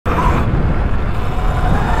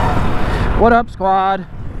What up, squad?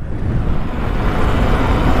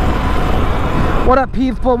 What up,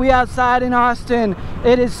 people? We outside in Austin.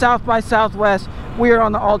 It is South by Southwest. We are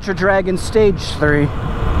on the Ultra Dragon Stage 3.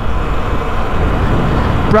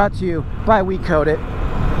 Brought to you by We Code It,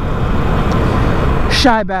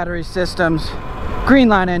 Shy Battery Systems,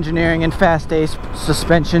 Greenline Engineering, and Fast Ace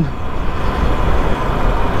Suspension.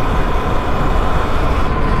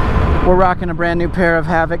 We're rocking a brand new pair of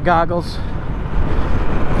Havoc goggles.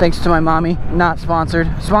 Thanks to my mommy. Not sponsored.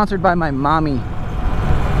 Sponsored by my mommy.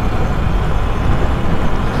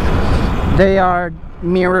 They are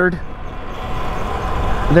mirrored.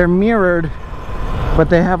 They're mirrored, but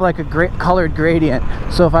they have like a great colored gradient.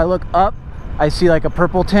 So if I look up, I see like a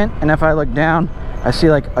purple tint, and if I look down, I see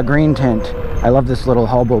like a green tint. I love this little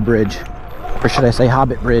hobo bridge, or should I say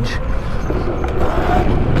hobbit bridge.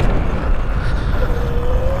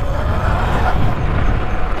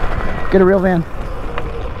 Get a real van.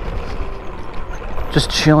 Just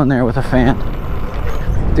chilling there with a fan.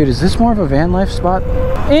 Dude, is this more of a van life spot?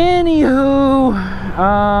 Anywho,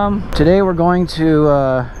 today we're going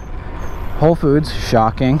to Whole Foods.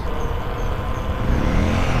 Shocking.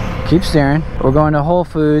 Keep staring. We're going to Whole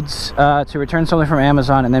Foods to return something from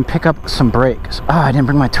Amazon and then pick up some brakes. Oh, I didn't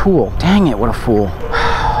bring my tool. Dang it, what a fool.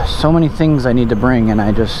 So many things I need to bring, and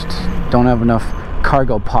I just don't have enough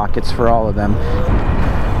cargo pockets for all of them.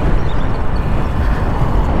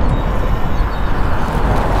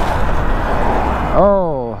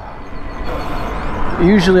 Oh,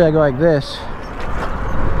 usually I go like this,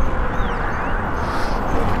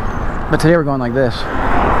 but today we're going like this.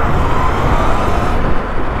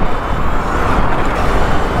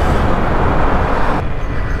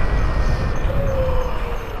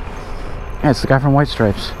 Yeah, it's the guy from White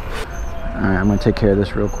Stripes. Alright, I'm gonna take care of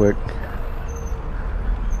this real quick.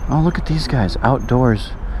 Oh, look at these guys,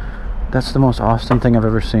 outdoors. That's the most Austin thing I've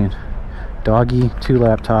ever seen. Doggy, 2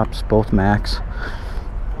 laptops, both Macs.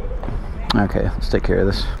 Okay, let's take care of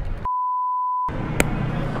this.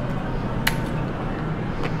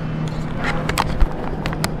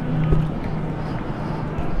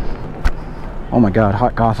 Oh my god,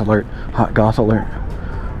 hot goth alert. Hot goth alert.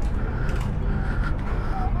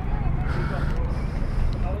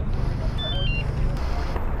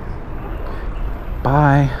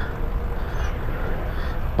 Bye.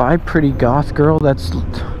 Bye, pretty goth girl that's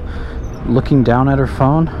looking down at her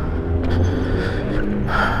phone.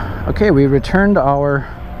 Okay, we returned our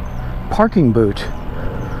parking boot.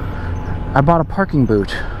 I bought a parking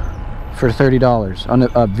boot for $30 on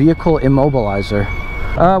a vehicle immobilizer.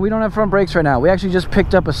 We don't have front brakes right now. We actually just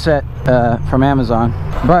picked up a set from Amazon,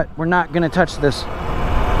 but we're not gonna touch this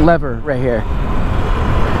lever right here.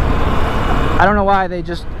 I don't know why,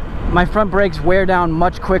 my front brakes wear down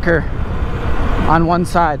much quicker on one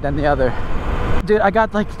side than the other. Dude, I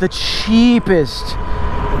got like the cheapest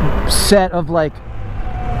set of like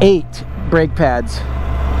 8 brake pads,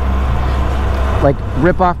 like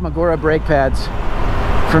rip-off Magura brake pads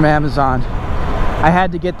from Amazon. I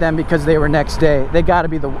had to get them because they were next day. They got to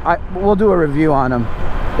be we'll do a review on them.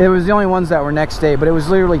 It was the only ones that were next day, but it was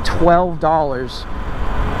literally $12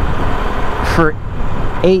 for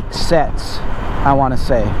 8 sets, I want to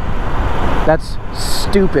say. That's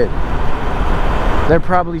stupid. They're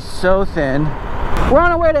probably so thin. We're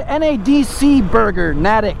on our way to NADC Burger,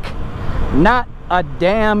 Natick. Not a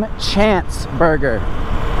damn chance burger.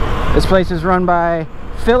 This place is run by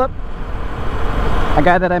Philip, a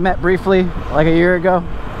guy that I met briefly like a year ago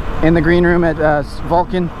in the green room at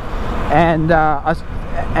Vulcan, and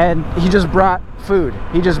he just brought food.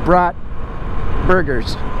 He just brought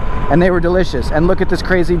burgers, and they were delicious. And look at this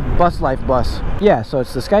crazy bus life bus. Yeah, so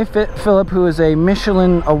it's this guy Philip, who is a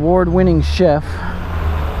Michelin award-winning chef,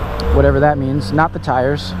 whatever that means. Not the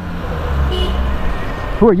tires.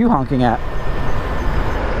 Who are you honking at?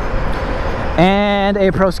 And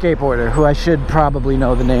a pro skateboarder who I should probably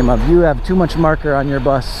know the name of. You have too much marker on your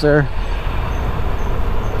bus, sir.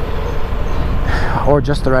 Or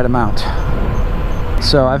just the right amount.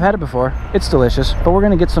 So I've had it before. It's delicious, but we're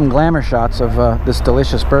gonna get some glamour shots of this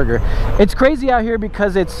delicious burger. It's crazy out here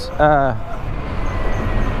because it's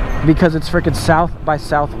freaking South by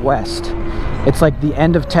Southwest. It's like the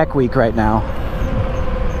end of Tech Week right now.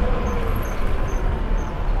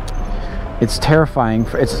 It's terrifying.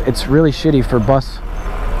 It's really shitty for bus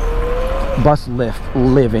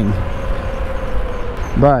living,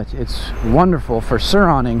 but it's wonderful for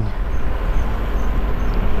Suron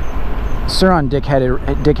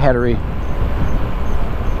dickheadery.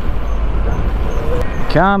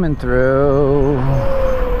 Coming through.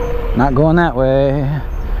 Not going that way.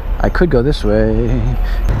 I could go this way.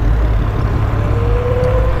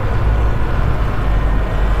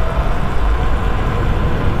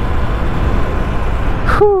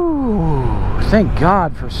 Thank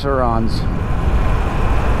God for Surons.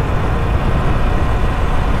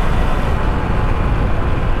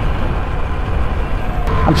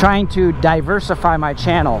 I'm trying to diversify my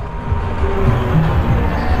channel.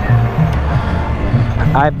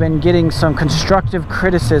 I've been getting some constructive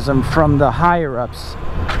criticism from the higher-ups,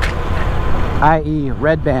 i.e.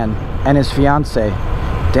 Redban and his fiance.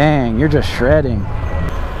 Dang, you're just shredding.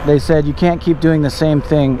 They said you can't keep doing the same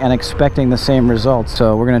thing and expecting the same results.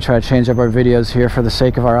 So we're gonna try to change up our videos here for the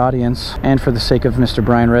sake of our audience and for the sake of Mr.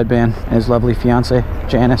 Brian Redban and his lovely fiance,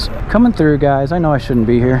 Janice. Coming through, guys. I know I shouldn't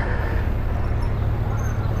be here.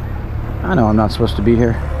 I know I'm not supposed to be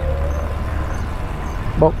here.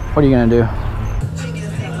 Well, what are you gonna do?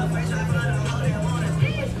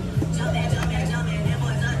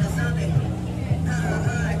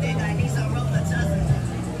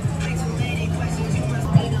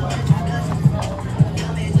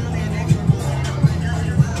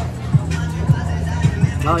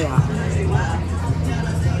 Oh yeah.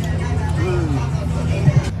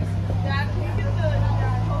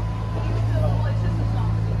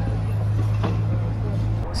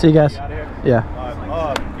 See you guys. Yeah.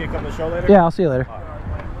 Can you come to the show later? Yeah, I'll see you later. What are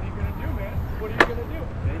you gonna do, man? What are you gonna do?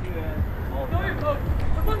 Maybe then.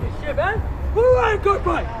 Fucking shit, man. Who ride a good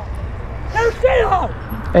bike? Never stay home.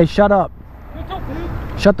 Hey, shut up. What's up,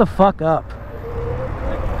 dude? Shut the fuck up.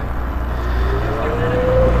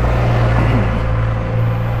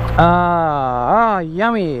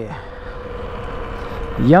 Yummy.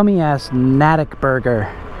 Yummy ass Natick burger.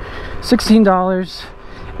 $16.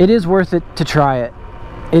 It is worth it to try it.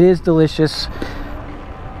 It is delicious.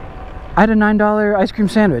 I had a $9 ice cream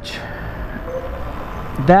sandwich.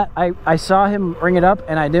 That I saw him ring it up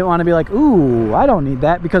and I didn't want to be like, ooh, I don't need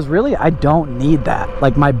that, because really I don't need that.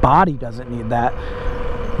 Like, my body doesn't need that,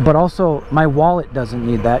 but also my wallet doesn't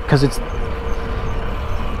need that, because it's,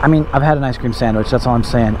 I mean, I've had an ice cream sandwich, that's all I'm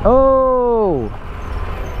saying. Oh,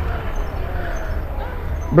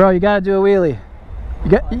 bro, you gotta do a wheelie.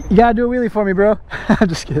 You gotta do a wheelie for me, bro. I'm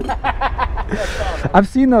just kidding. I've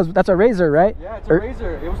seen those. That's a Razor, right? Yeah, it's a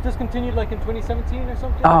Razor. It was discontinued like in 2017 or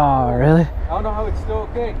something. Oh, really? I don't know how it's still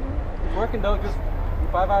okay. It's working though, just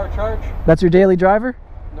 5-hour charge. That's your daily driver?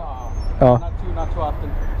 No, oh. not too often.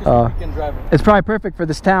 Just a weekend driver. It's probably perfect for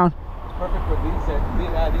this town. It's perfect for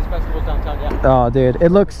these festivals downtown, yeah. Oh, dude,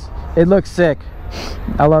 it looks sick.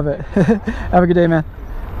 I love it. Have a good day, man.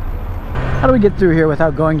 How do we get through here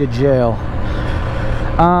without going to jail?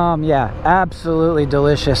 Yeah, absolutely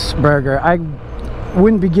delicious burger. I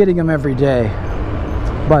wouldn't be getting them every day,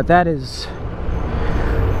 but that is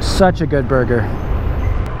such a good burger.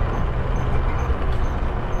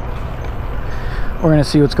 We're gonna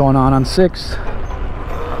see what's going on 6th.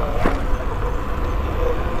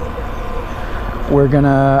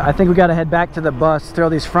 I think we gotta head back to the bus, throw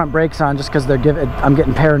these front brakes on just because I'm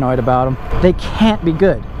getting paranoid about them. They can't be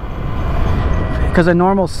good, because a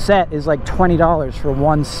normal set is like $20 for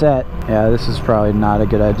one set. Yeah, this is probably not a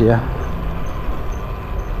good idea.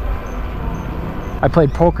 I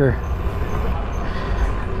played poker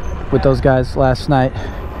with those guys last night.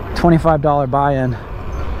 $25 buy-in.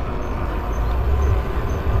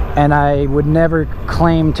 And I would never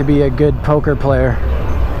claim to be a good poker player.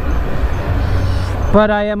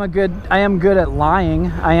 But I am good at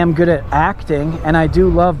lying. I am good at acting, and I do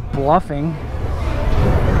love bluffing.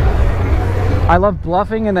 I love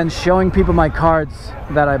bluffing and then showing people my cards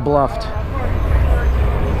that I bluffed.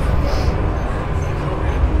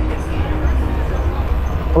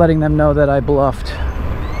 Letting them know that I bluffed.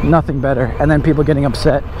 Nothing better. And then people getting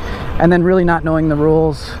upset. And then really not knowing the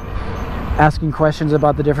rules. Asking questions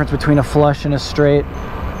about the difference between a flush and a straight.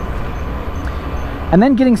 And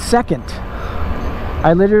then getting second.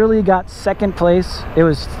 I literally got second place. It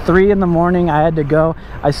was 3 in the morning. I had to go.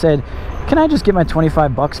 I said, can I just get my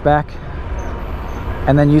 25 bucks back?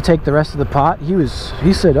 And then you take the rest of the pot.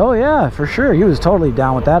 He said, oh yeah, for sure. He was totally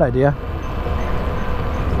down with that idea.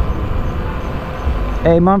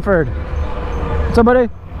 Hey, Mumford. What's up, buddy?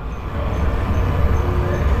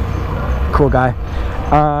 Cool guy.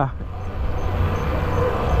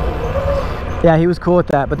 Yeah, he was cool with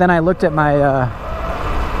that. But then I looked at my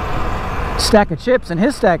stack of chips and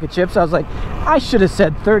his stack of chips. I was like, I should have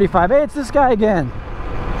said 35. Hey, it's this guy again.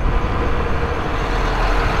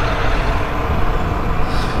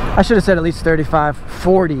 I should have said at least 35,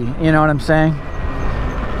 40, you know what I'm saying?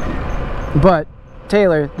 But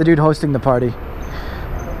Taylor, the dude hosting the party,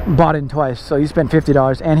 bought in twice, so he spent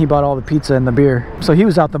 $50, and he bought all the pizza and the beer, so he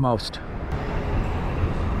was out the most.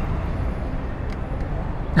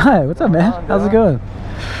 Hi, what's up, man? How's it going?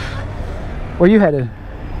 Where you headed?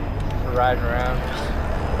 We're riding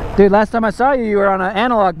around. Dude, last time I saw you, you were on an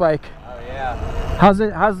analog bike. Oh yeah. How's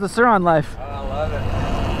the Sur-Ron life? Oh, I love it.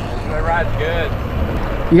 The ride's good.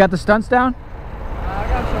 You got the stunts down? I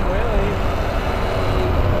got some wheelies.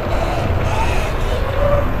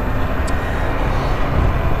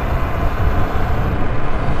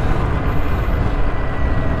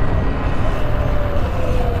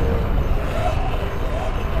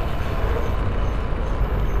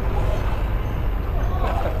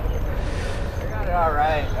 I got it all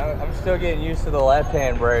right. I'm still getting used to the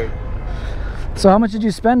left-hand brake. So how much did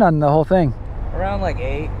you spend on the whole thing? Around like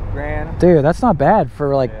 $8 grand. Dude, that's not bad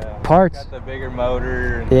for like parts. Got the bigger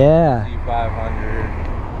motor. And Yeah.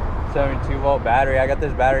 C500, 72-volt battery. I got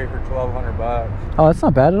this battery for $1,200. Oh, that's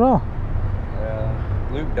not bad at all. Yeah.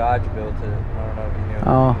 Luke Dodge built it. I don't know if you knew.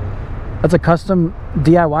 Oh, that's a custom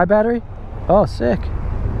DIY battery? Oh, sick.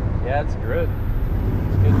 Yeah, it's good.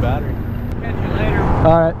 It's a good battery. Catch you later.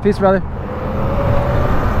 All right, peace, brother.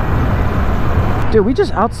 Dude, we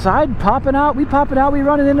just outside popping out. We popping out. We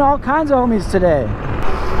running into all kinds of homies today.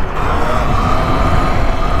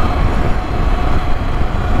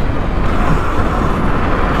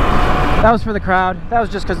 That was for the crowd. That was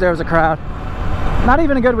just because there was a crowd. Not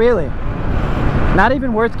even a good wheelie. Not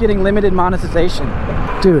even worth getting limited monetization.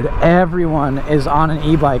 Dude, everyone is on an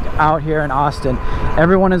e-bike out here in Austin.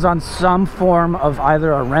 Everyone is on some form of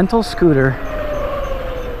either a rental scooter,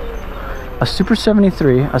 a Super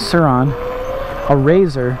 73, a Sur-Ron, a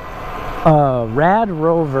Razor, a Rad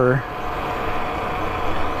Rover.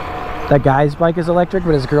 That guy's bike is electric,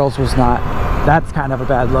 but his girl's was not. That's kind of a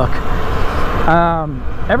bad look.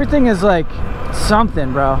 Everything is like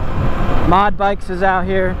something, bro. Mod Bikes is out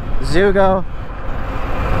here. Zugo.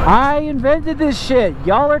 I invented this shit.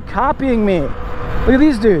 Y'all are copying me. Look at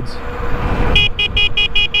these dudes.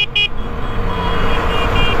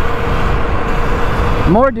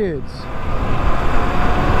 More dudes.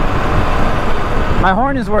 My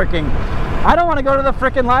horn is working. I don't want to go to the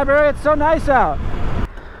frickin' library. It's so nice out.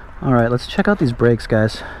 All right, let's check out these brakes,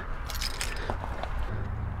 guys.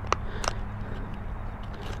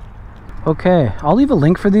 Okay, I'll leave a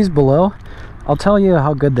link for these below. I'll tell you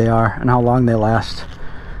how good they are and how long they last.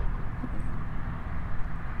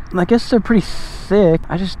 I guess they're pretty thick.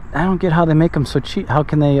 I don't get how they make them so cheap. How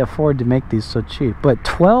can they afford to make these so cheap? But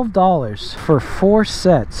 $12 for 4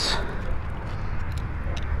 sets.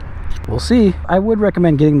 We'll see. I would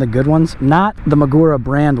recommend getting the good ones, not the Magura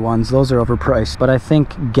brand ones. Those are overpriced. But I think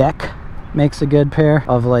Gek makes a good pair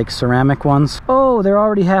of like ceramic ones. Oh, they're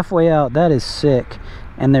already halfway out. That is sick.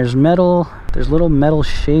 And there's metal, there's little metal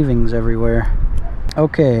shavings everywhere.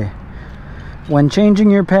 Okay, when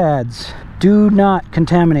changing your pads, do not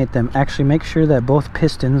contaminate them. Actually, make sure that both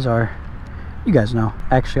pistons are, you guys know,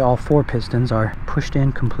 actually all 4 pistons are pushed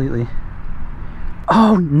in completely.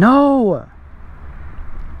 Oh no!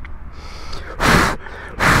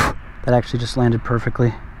 That actually just landed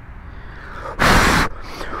perfectly.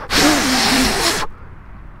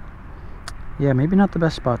 Yeah, maybe not the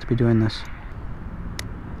best spot to be doing this.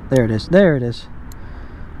 There it is. There it is.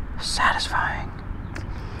 Satisfying.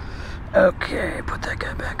 Okay, put that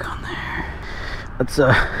guy back on there. Let's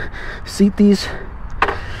seat these.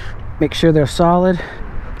 Make sure they're solid.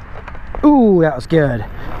 Ooh, that was good.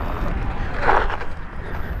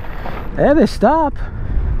 There they stop.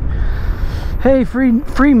 Hey,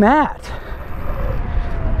 free mat.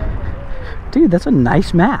 Dude, that's a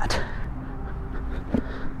nice mat.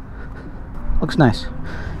 Looks nice.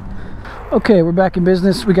 Okay, we're back in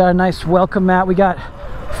business. We got a nice welcome mat. We got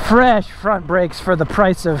fresh front brakes for the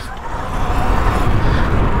price of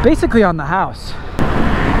basically on the house.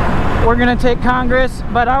 We're gonna take Congress,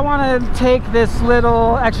 but I want to take this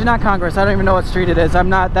little, actually not Congress, I don't even know what street it is. I'm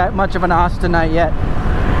not that much of an Austinite yet,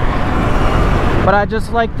 but I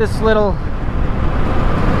just like this little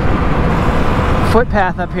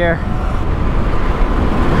footpath up here.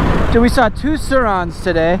 Dude, we saw 2 Sur-Rons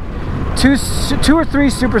today. Two or three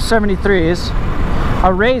Super 73s,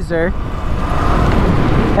 a Razor,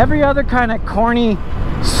 every other kind of corny,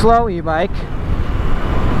 slow e-bike,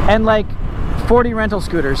 and like 40 rental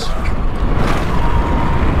scooters.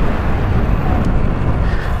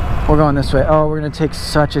 We're going this way. Oh, we're gonna take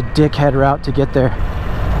such a dickhead route to get there.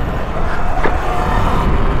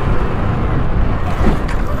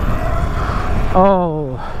 Oh.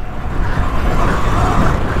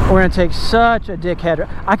 We're gonna take such a dickhead.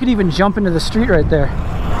 I could even jump into the street right there.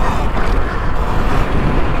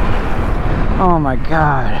 Oh my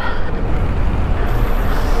god.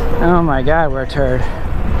 Oh my god, we're a turd.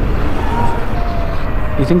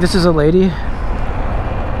 You think this is a lady?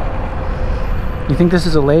 You think this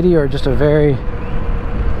is a lady or just a very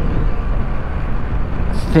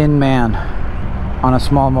thin man on a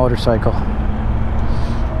small motorcycle?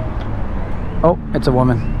 Oh, it's a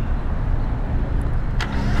woman.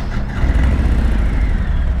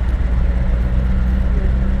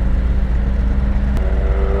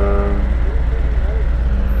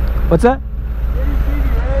 What's that?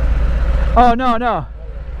 Oh, no, no.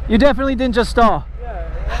 You definitely didn't just stall.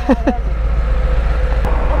 How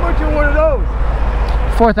much are one of those?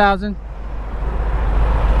 4,000.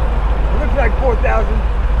 Looks like 4,000.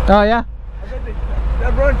 Oh, yeah? I bet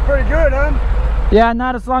that runs pretty good, huh? Yeah,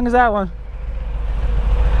 not as long as that one.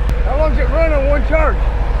 How long does it run on one charge?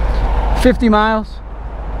 50 miles.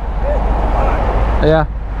 Yeah.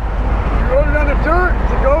 You rode it on the dirt?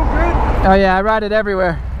 Does it go good? Oh, yeah, I ride it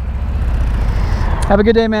everywhere. Have a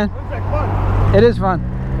good day, man. Looks like fun. It is fun.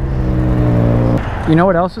 You know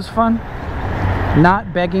what else is fun?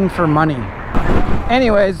 Not begging for money.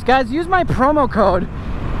 Anyways, guys, use my promo code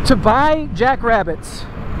to buy jackrabbits.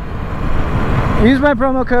 Use my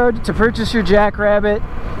promo code to purchase your jackrabbit.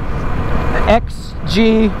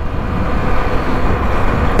 XG.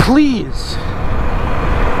 Please.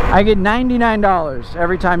 I get $99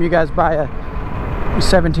 every time you guys buy a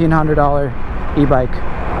 $1,700 e-bike.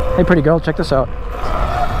 Hey, pretty girl, check this out.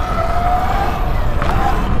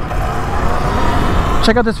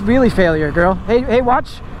 Check out this wheelie failure, girl. Hey,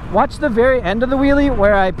 watch the very end of the wheelie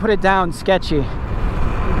where I put it down sketchy.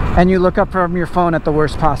 And you look up from your phone at the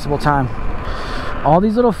worst possible time. All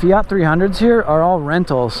these little Fiat 300s here are all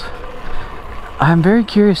rentals. I'm very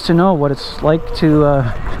curious to know what it's like to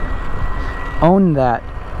own that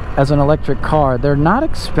as an electric car. They're not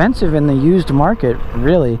expensive in the used market,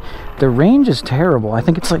 really. The range is terrible. I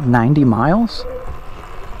think it's like 90 miles.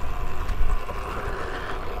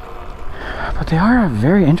 But they are a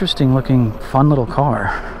very interesting looking, fun little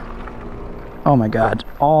car. Oh my God,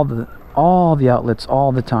 all the outlets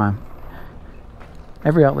all the time.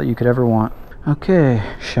 Every outlet you could ever want. Okay,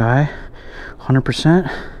 Shy,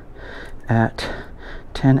 100% at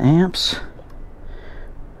 10 amps.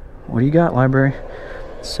 What do you got, library?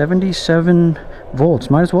 77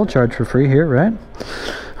 volts. Might as well charge for free here, right?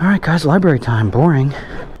 All right, guys, library time. Boring,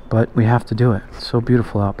 but we have to do it. It's so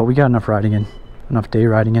beautiful out, but we got enough riding in, enough day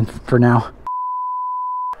riding in for now.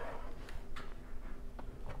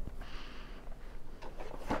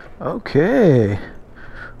 Okay,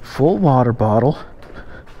 full water bottle,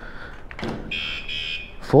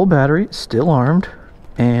 full battery, still armed,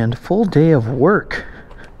 and full day of work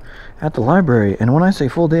at the library. And when I say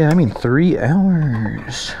full day, I mean 3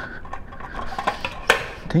 hours.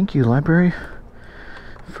 Thank you, library,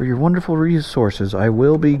 for your wonderful resources. I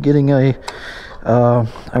will be getting a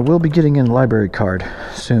library card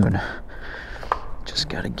soon. Just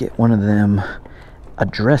gotta get one of them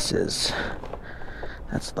addresses.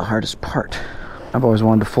 That's the hardest part. I've always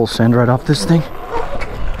wanted to full send right off this thing.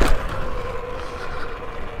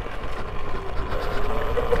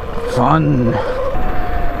 Fun.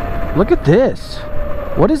 Look at this.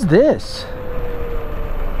 What is this?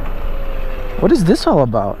 What is this all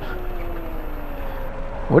about?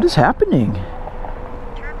 What is happening?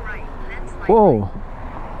 Whoa.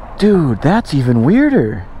 Dude, that's even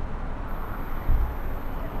weirder.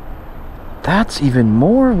 That's even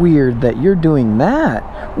more weird that you're doing that.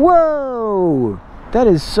 Whoa! That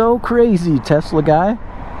is so crazy, Tesla guy.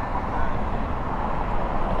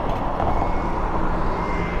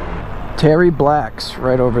 Terry Black's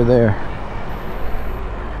right over there.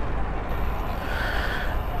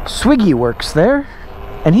 Swiggy works there,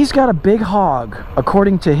 and he's got a big hog,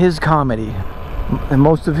 according to his comedy. And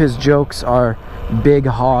most of his jokes are big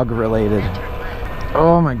hog related.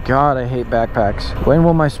 Oh my God, I hate backpacks. When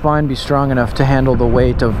will my spine be strong enough to handle the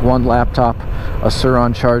weight of one laptop, a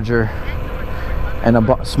Suron charger, and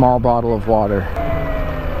a small bottle of water?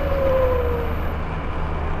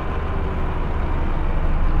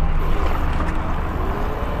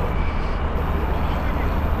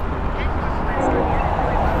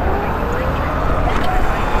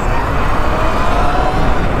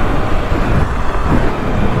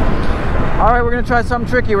 Alright, we're gonna try something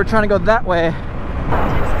tricky. We're trying to go that way.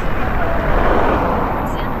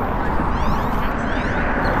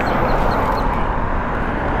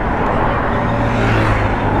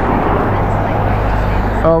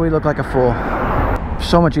 Oh, we look like a fool.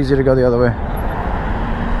 So much easier to go the other way.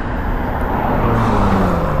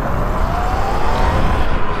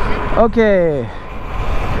 Okay.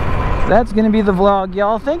 That's gonna be the vlog,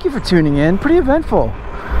 y'all. Thank you for tuning in. Pretty eventful.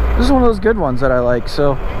 This is one of those good ones that I like,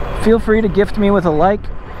 so feel free to gift me with a like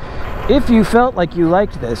if you felt like you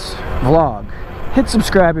liked this vlog. Hit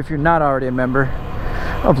subscribe if you're not already a member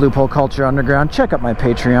of Loophole Culture Underground. Check out my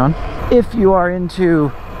Patreon. If you are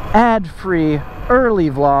into ad-free early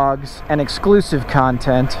vlogs and exclusive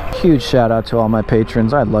content, huge shout out to all my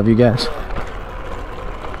patrons. I love you guys.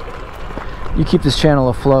 You keep this channel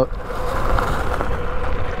afloat.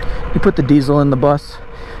 You put the diesel in the bus.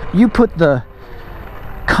 You put the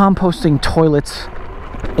composting toilets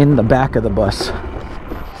in the back of the bus.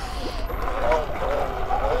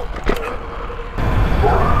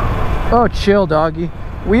 Oh, chill, doggy.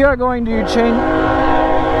 We are going to change...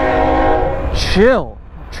 Chill,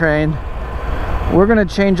 train. We're gonna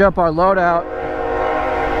change up our loadout.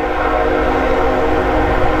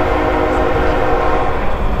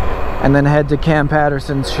 And then head to Cam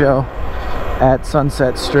Patterson's show at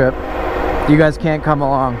Sunset Strip. You guys can't come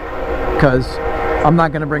along because I'm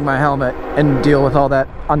not gonna bring my helmet and deal with all that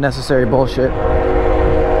unnecessary bullshit.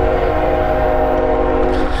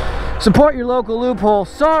 Support your local loophole.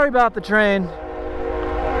 Sorry about the train.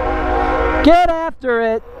 Get after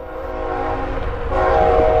it.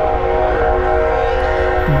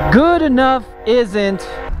 Good enough isn't.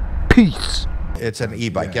 Peace. It's an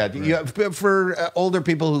e-bike. Yeah. For older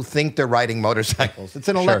people who think they're riding motorcycles, it's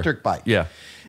an electric bike. Yeah.